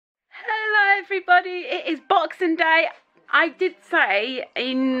everybody, it is Boxing Day. I did say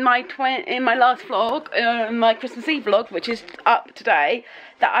in my last vlog, my Christmas Eve vlog, which is up today,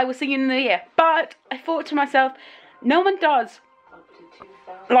 that I was singing in the year. But I thought to myself, no one does.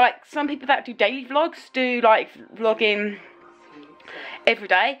 Like some people that do daily vlogs do like vlogging every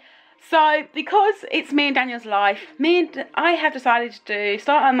day. So because it's me and Daniel's life, I have decided to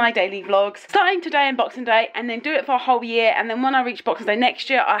start on my daily vlogs, starting today on Boxing Day, and then do it for a whole year. And then when I reach Boxing Day next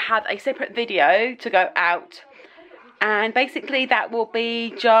year, I have a separate video to go out. And basically that will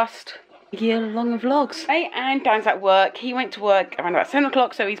be just a year long of vlogs. And Dan's at work. He went to work around about 7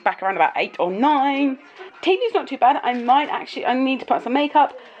 o'clock, so he's back around about 8 or 9. TV's not too bad. I need to put on some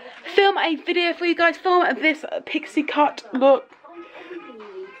makeup, film a video for you guys, film this pixie cut look,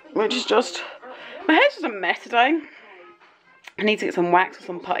 which is just, my hair's just a mess today. I need to get some wax or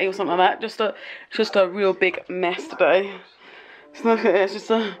some putty or something like that. Just a real big mess today. It's just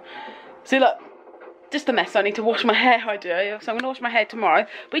a, see look, just a mess. So I need to wash my hair, I do. So I'm going to wash my hair tomorrow,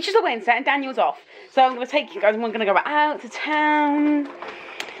 which is a Wednesday, and Daniel's off. So I'm going to take you guys, and we're going to go out to town.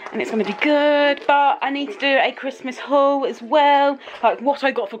 And it's going to be good, but I need to do a Christmas haul as well. Like what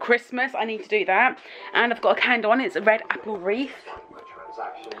I got for Christmas, I need to do that. And I've got a candle on it. It's a red apple wreath.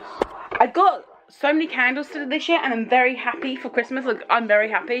 I got so many candles this year, and I'm very happy for Christmas. Like, I'm very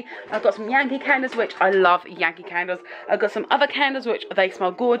happy. I've got some Yankee candles, which I love Yankee candles. I've got some other candles, which they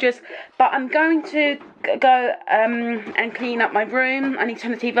smell gorgeous. But I'm going to go and clean up my room. I need to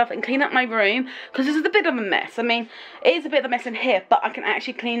turn the TV off and clean up my room, because this is a bit of a mess. I mean, it is a bit of a mess in here, but I can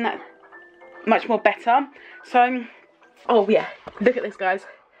actually clean that much more better. So, oh yeah, look at this, guys.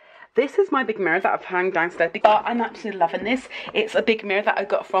 This is my big mirror that I've hung downstairs. But I'm absolutely loving this. It's a big mirror that I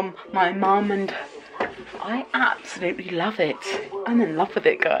got from my mum, and I absolutely love it. I'm in love with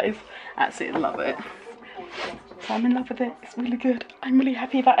it, guys. Absolutely love it. So I'm in love with it. It's really good. I'm really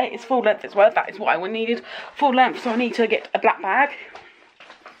happy about it. It's full length as well. That is what I needed. Full length, so I need to get a black bag.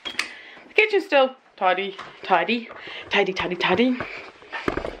 The kitchen's still tidy. So I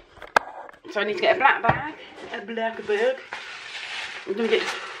need to get a black bag.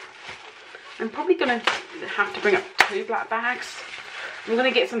 I'm probably going to have to bring up 2 black bags. I'm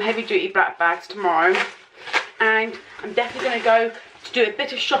going to get some heavy duty black bags tomorrow. And I'm definitely going to go to do a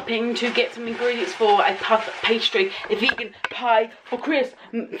bit of shopping to get some ingredients for a puff pastry, a vegan pie for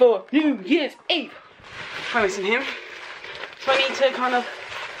New Year's Eve. Promising him. So I need to kind of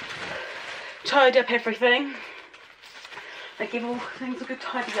tidy up everything. I give all things a good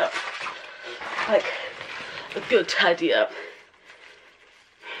tidy up. Like a good tidy up.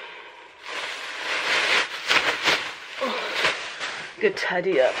 Good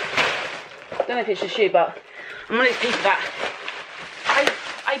tidy up. I don't know if it's just you, but I'm one of these people that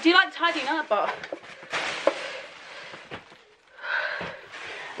I do like tidying up, but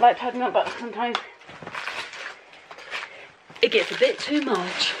sometimes it gets a bit too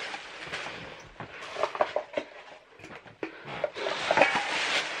much.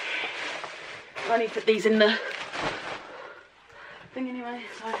 I need to put these in the thing anyway,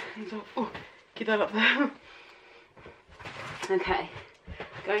 so I need to keep that up there. Okay,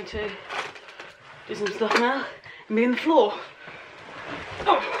 going to do some stuff now and be on the floor.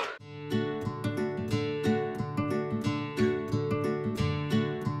 Oh.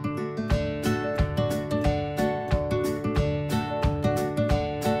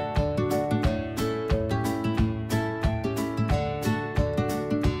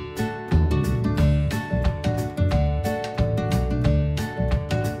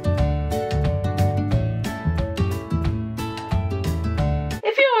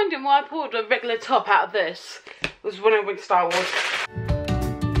 Why I pulled a regular top out of this was when I went to Star Wars.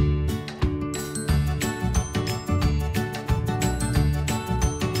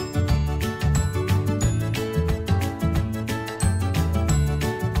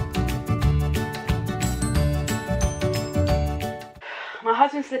 My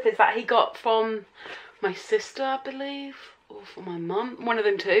husband's slippers that he got from my sister, I believe, or from my mum, one of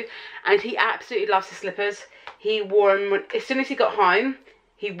them two, and he absolutely loves his slippers. He wore them as soon as he got home.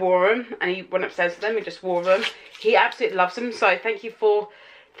 He wore them, and he went upstairs with them. He just wore them. He absolutely loves them. So thank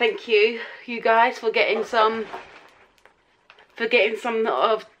you, you guys, for getting some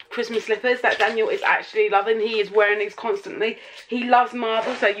of Christmas slippers that Daniel is actually loving. He is wearing these constantly. He loves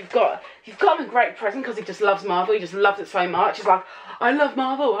Marvel, so you've got him a great present, because he just loves Marvel. He just loves it so much. He's like, I love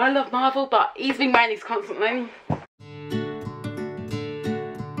Marvel, but he's been wearing these constantly.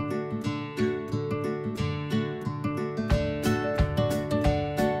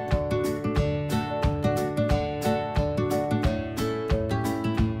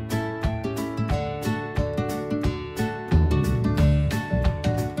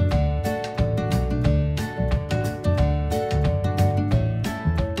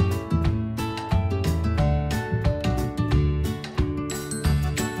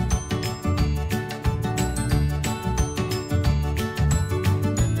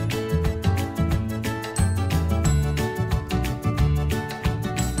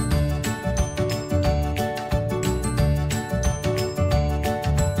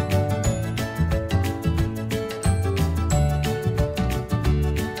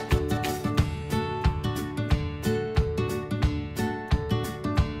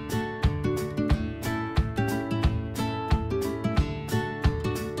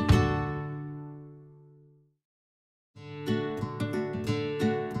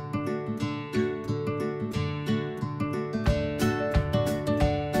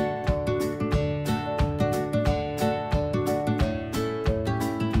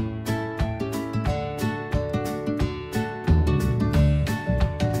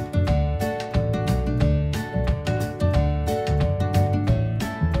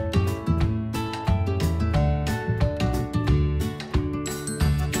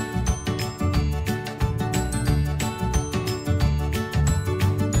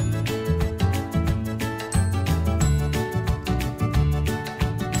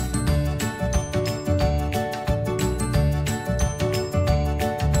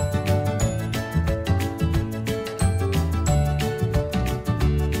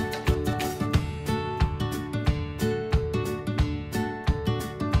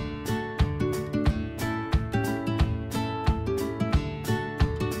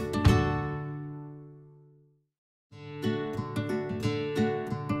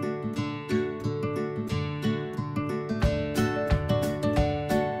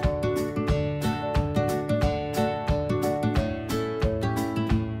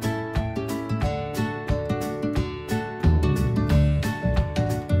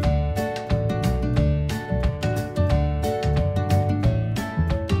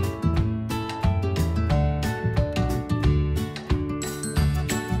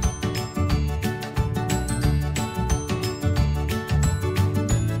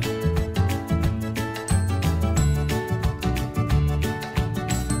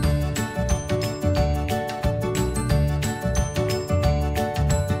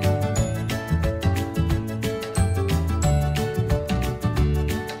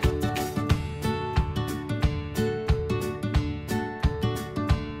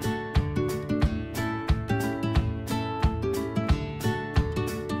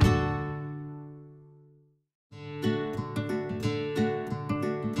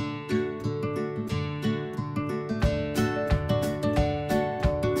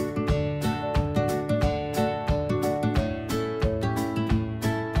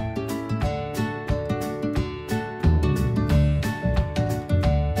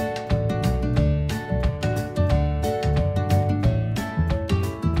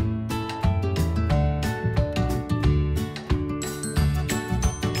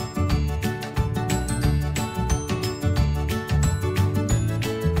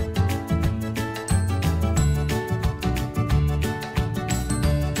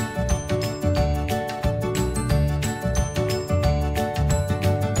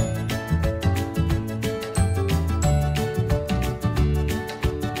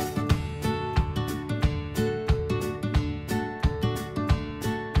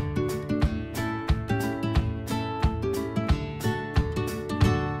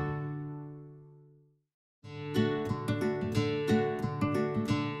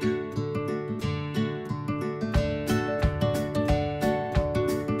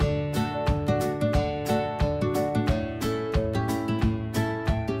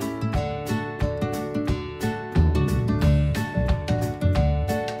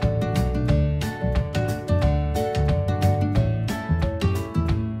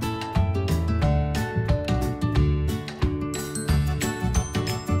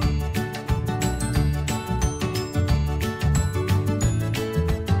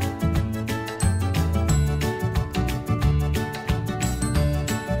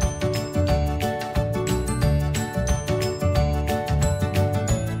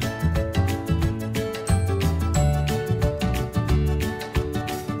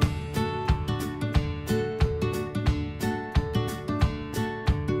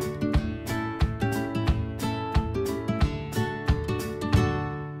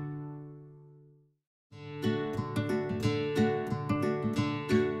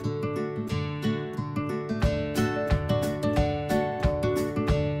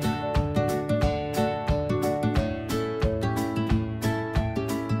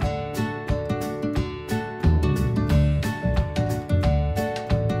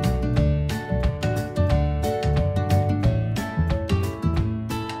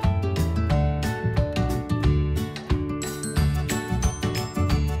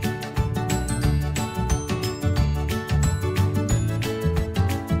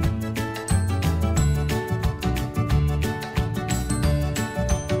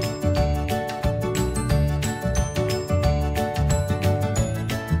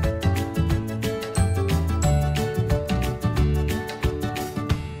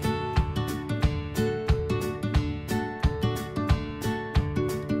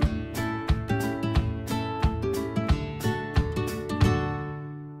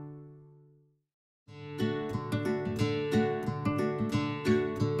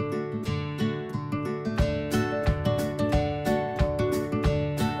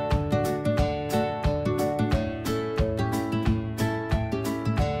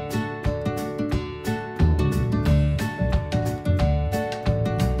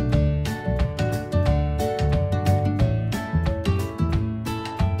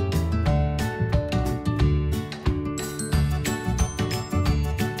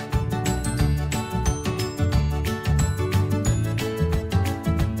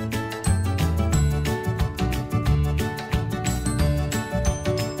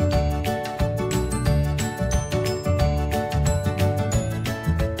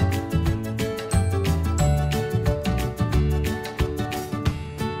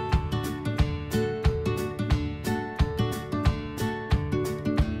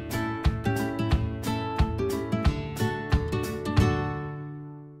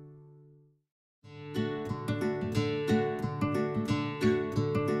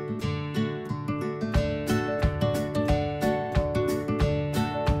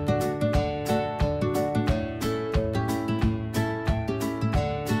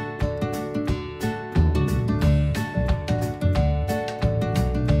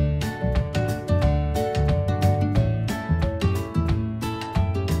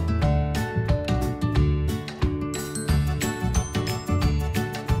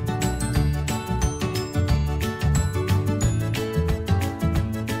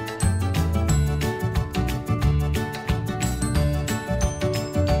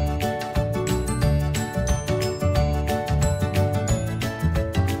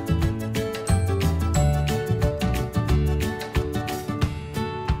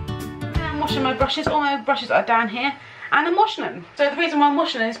 washing my brushes. All my brushes are down here, and I'm washing them. So the reason why I'm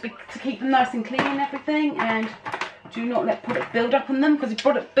washing them is to keep them nice and clean and everything, and do not let product build up on them, because if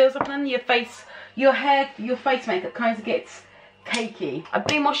product builds up on them, your face, your hair, your face makeup kind of gets cakey. I've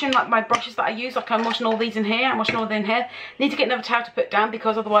been washing like my brushes that I use, like I'm washing all these in here, I'm washing all in here. Need to get another towel to put down,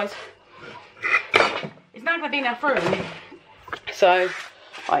 because otherwise it's not going to be enough room. So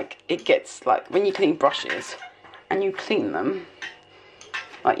like it gets, like when you clean brushes and you clean them,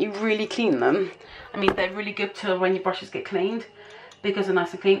 like you really clean them, I mean they're really good to when your brushes get cleaned, because they're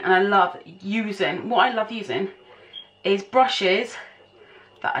nice and clean. And I love using, what I love using is brushes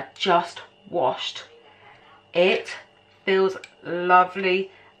that are just washed. It feels lovely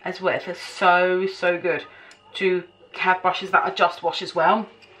as well. It feels so good to have brushes that are just washed as well.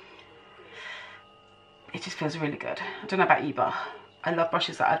 It just feels really good. I don't know about you, but I love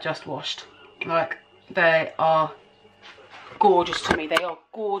brushes that are just washed. Like, they are gorgeous to me. They are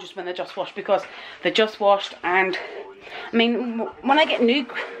gorgeous when they're just washed, because they're just washed. And I mean, when I get new,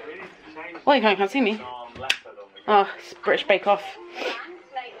 oh, you can't see me. Oh, it's British Bake Off.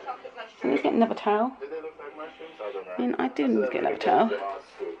 Can you get another towel? I mean, I didn't get another towel. These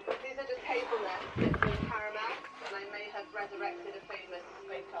are just hazelnuts dipped in caramel, and I may have resurrected a famous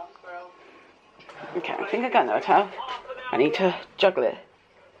Bake Off squirrel. Okay, I think I got another towel. I need to juggle it.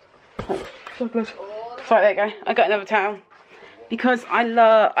 Juggle it. Sorry, there you go. I got another towel. Because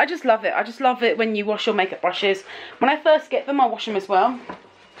I just love it. I just love it when you wash your makeup brushes. When I first get them, I wash them as well.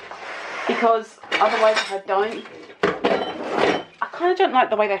 Because otherwise if I don't, I kind of don't like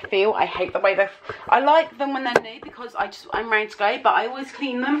the way they feel. I hate the way they, I like them when they're new, because I'm ready to go, but I always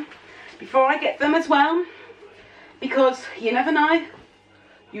clean them before I get them as well, because you never know.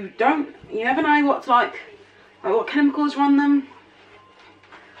 You never know what's like what chemicals are on them,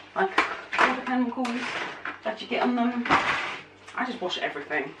 like all the chemicals that you get on them. I just wash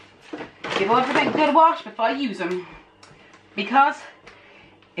everything. Give everything a good wash before I use them, because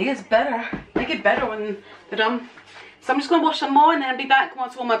it gets better. They get better when they're done. So I'm just going to wash some more, and then I'll be back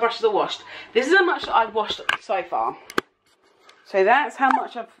once all my brushes are washed. This is how much I've washed so far. So that's how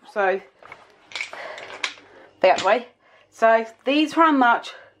much I've, so, they out the way. So these are how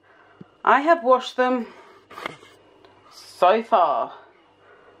much I have washed them so far.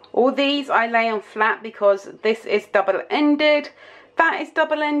 All these I lay on flat, because this is double-ended, that is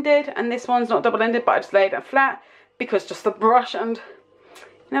double-ended, and this one's not double-ended, but I just laid it flat, because just the brush, and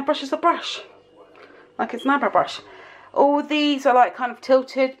you know, brush is a brush, like it's an eyebrow brush. All these are like kind of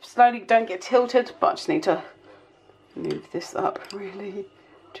tilted, slowly, don't get tilted, but I just need to move this up really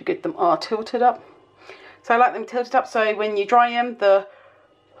to get them all tilted up. So I like them tilted up, so when you dry them, the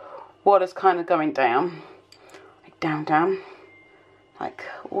water's kind of going down, like down, like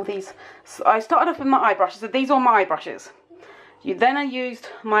all these. So I started off with my eye brushes, so these are my eye brushes. Then I used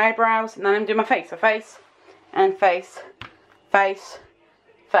my eyebrows, and then I'm doing my face, so face, and face, face,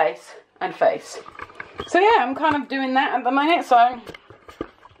 face, and face. So yeah, I'm kind of doing that at the minute, so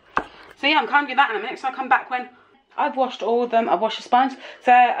yeah, I'm kind of doing that in a minute, so I'll come back when I've washed all of them. I've washed the sponge,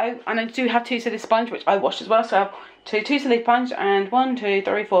 so and I do have 2 silly sponge, which I washed as well, so I have two silly sponge, and 1, 2,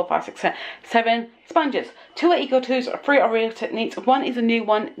 3, 4, 5, 6, 7 sponges. 2 are equal twos, 3 are real techniques, 1 is a new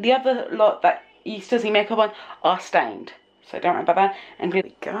one, the other lot that you still see makeup on are stained, so don't worry about that. And here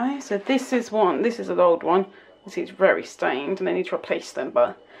we go. So this is one, this is an old one, you see it's very stained, and I need to replace them,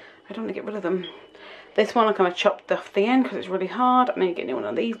 but I don't want to get rid of them. This one I kind of chopped off the end because it's really hard. I need to get a new one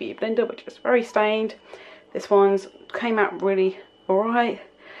of these beauty blender, which is very stained. This one's came out really alright.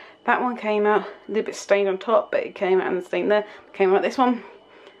 That one came out a little bit stained on top, but it came out and stained there. Came out this one,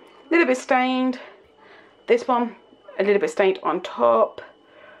 a little bit stained. This one, a little bit stained on top.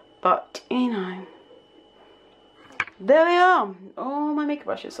 But, you know, there they are. All my makeup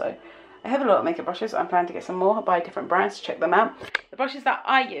brushes. So I have a lot of makeup brushes. I'm planning to get some more by different brands to check them out. The brushes that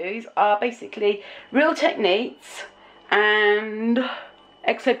I use are basically Real Techniques and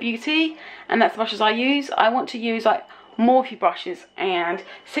Exo Beauty, and that's the brushes I use. I want to use like Morphe brushes and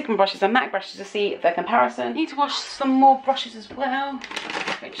Sigma brushes and MAC brushes to see their comparison. I need to wash some more brushes as well,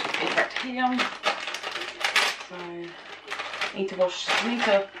 which is right here. So I need to wash,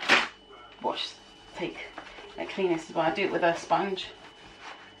 take a clean this as well. I do it with a sponge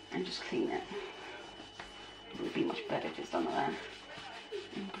and just clean it. It would be much better if it's done like that.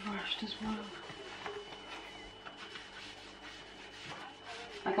 And brushed as well.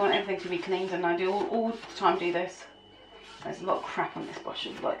 Like I want everything to be cleaned, and I do all the time do this. There's a lot of crap on this brush.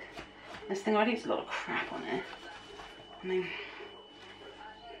 Like this thing already, there's a lot of crap on it. I mean,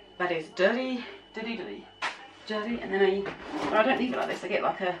 that is dirty, and then I don't leave it like this. I get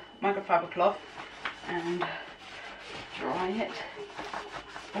like a microfiber cloth and dry it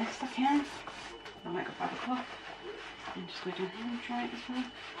best I can. top off. And just go down here and dry it as well.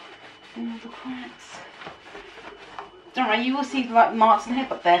 In all the cracks. Don't worry, you will see like marks in here,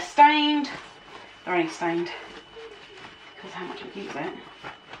 but they're stained. They're only stained because how much I use it.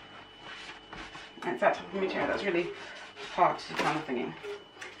 And it's that type of material that's really hard to kind of thingy.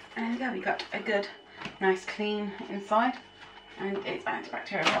 And there we got a good, nice clean inside. And it's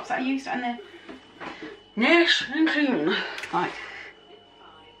antibacterial drops that I used, and they're nice and clean. Like,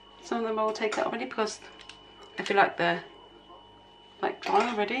 some of them I will take out already because I feel like they're like dry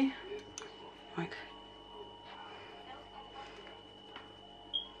already. Like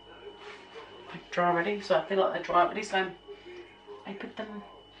dry already, so I feel like they're dry already, so I put them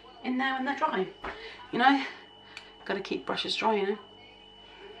in there when they're dry. You know, gotta keep brushes dry, you know.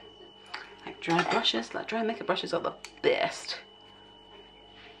 Like dry brushes, like dry makeup brushes are the best.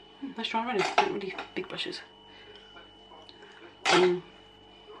 That's dry already, not really big brushes. And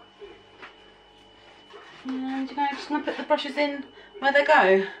you know, just gonna put the brushes in where they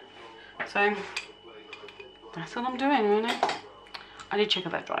go. So that's all I'm doing, really. I did check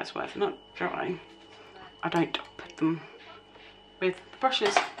if they're dry as well. If they're not dry, I don't put them with the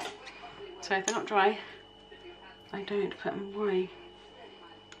brushes. So if they're not dry, I don't put them away.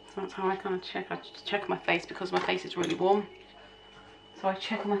 So that's how I kind of check. I just check my face because my face is really warm. So I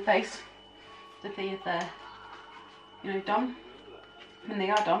check on my face to see if they're, you know, done. When they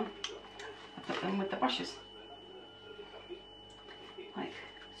are done, I put them with the brushes. Like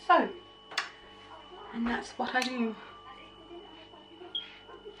so. And that's what I do.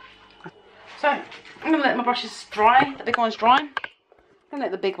 So, I'm going to let my brushes dry, the big ones dry. I'm going to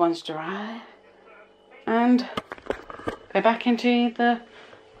let the big ones dry. And go back into the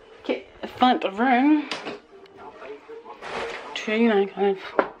front room to, you know, kind of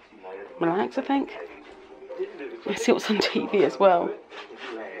relax, I think. I see what's on TV as well.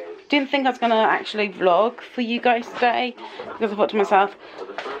 Didn't think I was going to actually vlog for you guys today because I thought to myself,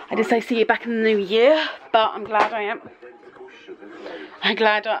 I did say see you back in the new year, but I'm glad I am. I'm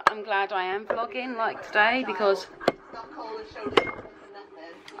glad I am vlogging like today because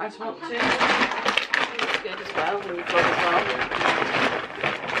I just want to. It's good as well when you vlog as well.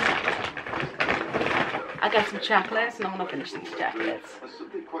 I got some chocolates and I'm gonna finish these chocolates.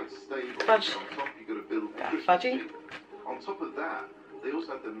 Fudge. Fudgy. On top of that, they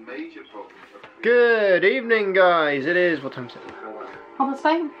also have the major problem. Good evening, guys. It is, what time is it? What was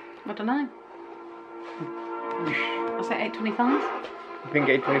I? I don't know. I say 8:25. I think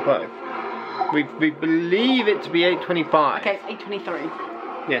 8:25. We believe it to be 8:25. Okay, it's 8:23.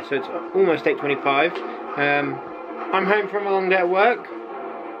 Yeah, so it's almost 8:25. I'm home from a long day at work.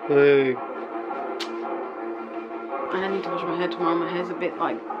 Boo. I need to wash my hair tomorrow. My hair's a bit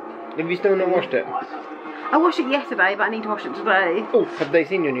like. Have you still not washed it? I washed it yesterday, but I need to wash it today. Oh, have they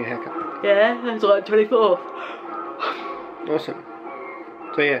seen your new haircut? Yeah, it's like 24th. Awesome.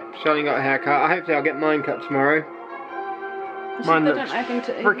 So yeah, Charleane got a haircut. Hopefully I'll get mine cut tomorrow. Mine looks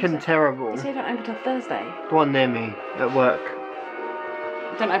freaking terrible. You say don't open till Thursday. The one near me at work.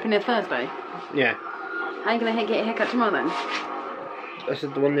 Don't open till Thursday? Yeah. How are you going to get a haircut tomorrow then? I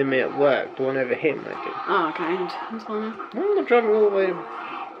said the one near me at work, the one over him I did. Oh, okay. That's fine. I'm not driving all the way to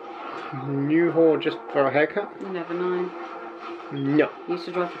New Hall just for a haircut. You never know. No. You used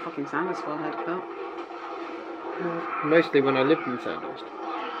to drive to fucking Sanders for a haircut. Mostly when I lived in Sandhurst.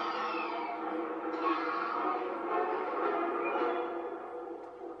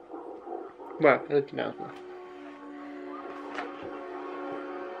 Well, I lived in Alpha.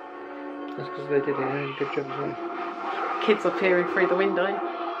 That's because they did a good job as well. Kids are peering through the window.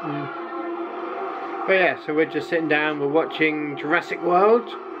 But yeah, so we're just sitting down, we're watching Jurassic World.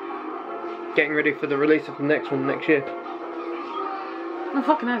 Getting ready for the release of the next one next year. Oh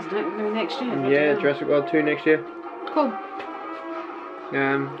fucking hell, it's next year. Yeah, Jurassic World 2 next year. Cool.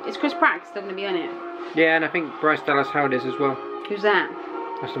 Is Chris Pratt still going to be on it? Yeah, and I think Bryce Dallas Howard is as well. Who's that?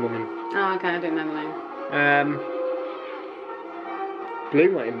 That's the woman. Oh, okay, I didn't know the name. Blue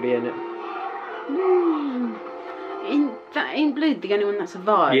might even be in it. Ain't Blue the only one that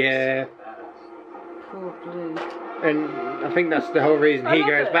survives? Yeah. Poor Blue. And I think that's the whole reason he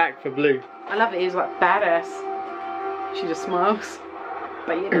goes back for Blue. I love it, he's like badass. She just smiles.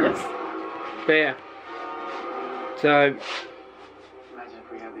 But yes. But yeah. So,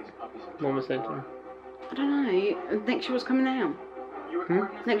 what was that? I don't know, next year was coming out. Hmm?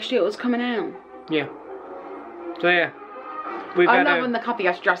 Next year it was coming out. Yeah. So yeah. I love when the copy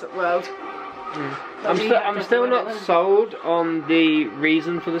has Jurassic World. I'm still not sold on the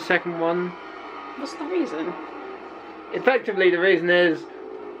reason for the second one. What's the reason? Effectively, the reason is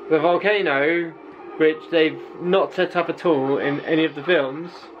the volcano, which they've not set up at all in any of the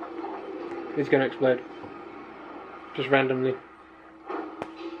films, is going to explode. just randomly.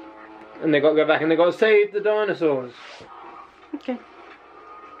 And they got to go back and they got to save the dinosaurs. Okay.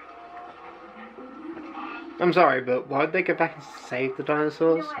 I'm sorry, but why'd they go back and save the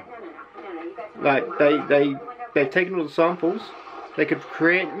dinosaurs? Like, they've taken all the samples. They could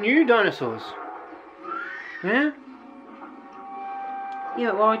create new dinosaurs. Yeah?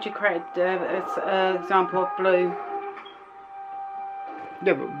 Yeah, why would you create an example of blue?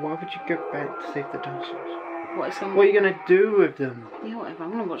 Yeah, but why would you go back to save the dinosaurs? What are you going to do with them? Yeah, whatever.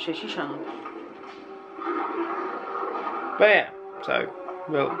 I'm going to watch this. You shut up. But yeah, so,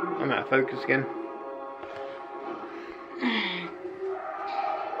 well, I'm out of focus again.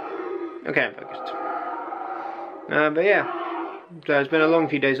 Okay, I'm focused. But yeah, so it's been a long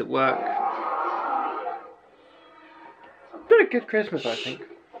few days at work. Been a good Christmas, I think.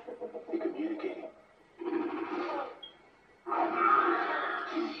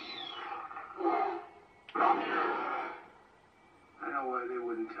 I know why they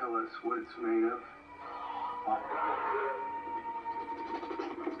wouldn't tell us what it's made of.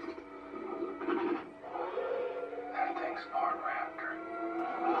 That thing's part raptor.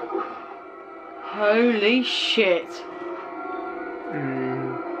 Holy shit. It's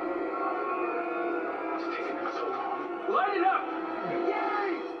taking them so long. Light it up! Yay!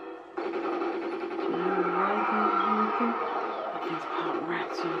 That thing's part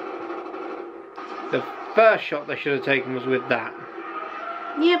raptor. The first shot they should have taken was with that.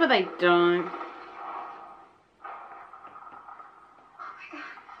 Yeah, but they don't.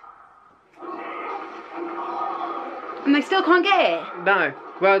 And they still can't get it? No.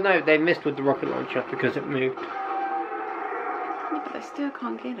 Well, no, they missed with the rocket launcher because it moved. Yeah, but they still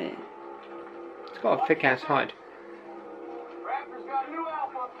can't get it. It's got a thick ass hide. Raptor's got a new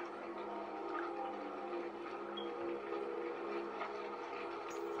alpha.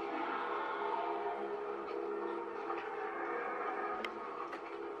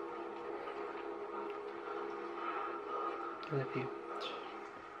 I love you.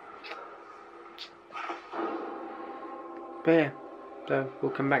 But yeah, so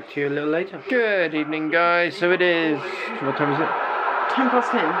we'll come back to you a little later. Good evening, guys. So it is, what time is it? 10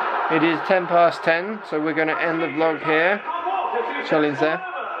 past 10. It is 10 past 10, so we're going to end the vlog here. Charlene's there.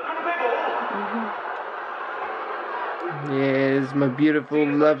 Here's my beautiful,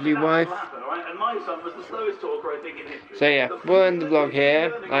 lovely wife. So yeah, we'll end the vlog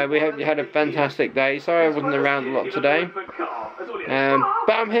here. We hope you had a fantastic day. Sorry I wasn't around a lot today.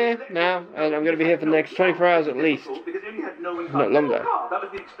 But I'm here now, and I'm going to be here for the next 24 hours at least. If not longer.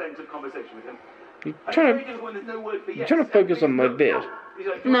 You're trying to focus on my beard.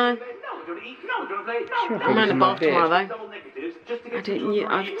 No. I'm on a bath tomorrow though. I didn't.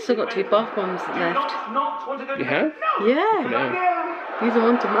 I've still got 2 bath bombs left. You have? Yeah. No. Use them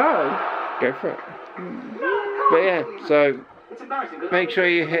on tomorrow. Go for it. But yeah, so make sure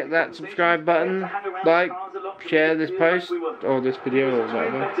you hit that subscribe button, like, share this post or this video or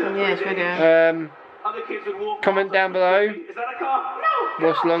whatever. Yeah, video. Comment down below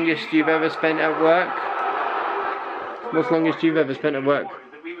what's the longest you've ever spent at work. What's the longest you've ever spent at work?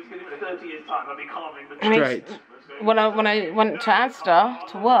 Straight. When I went to Asda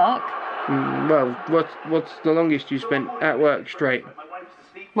to work. Well, what's the longest you spent at work straight?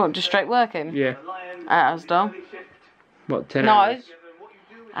 What, just straight working? Yeah. At Asda. What, 10 hours?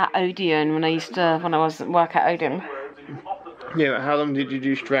 At Odeon, when I was work at Odeon. Yeah, but how long did you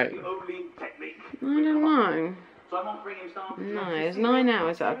do straight? I don't know. No, it was 9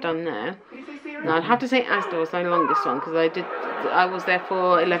 hours that I've done there. No, I'd have to say Asda was my longest one because I was there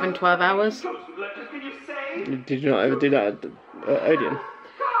for 11, 12 hours. Did you not ever do that at Odeon? A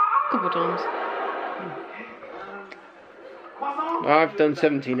couple of times. I've done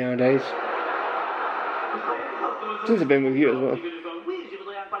 70 nowadays. Since I've been with you as well.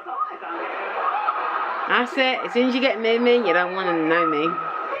 That's it. As soon as you get near me, you don't want to know me.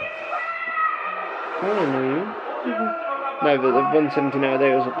 I don't know you. No, but the 170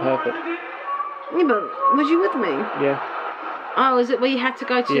 nowadays wasn't perfect. Yeah, but was you with me? Yeah. Oh, was it where you had to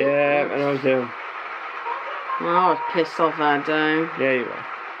go to? Yeah, and I was ill. Oh, I was pissed off that day. Yeah, you were.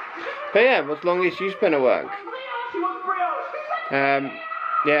 But yeah, what's the longest you spent at work?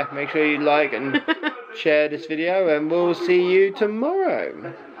 Yeah, make sure you like and share this video, and we'll see you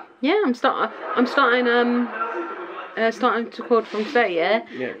tomorrow. Yeah, I'm starting to record from today, yeah?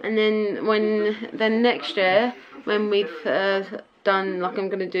 Yeah. And then next year, when we've done, like I'm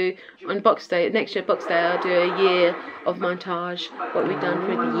going to do on Box Day, next year Box Day, I'll do a year of montage, what we've done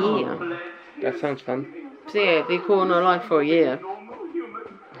for the year. That sounds fun. So yeah, it'll be cool on our life for a year.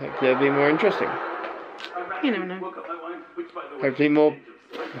 Hopefully it'll be more interesting. You never know. Hopefully more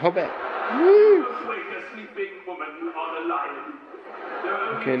Hobbit. Woo!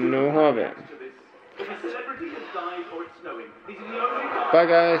 Can no have it. Bye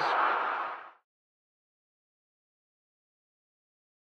guys.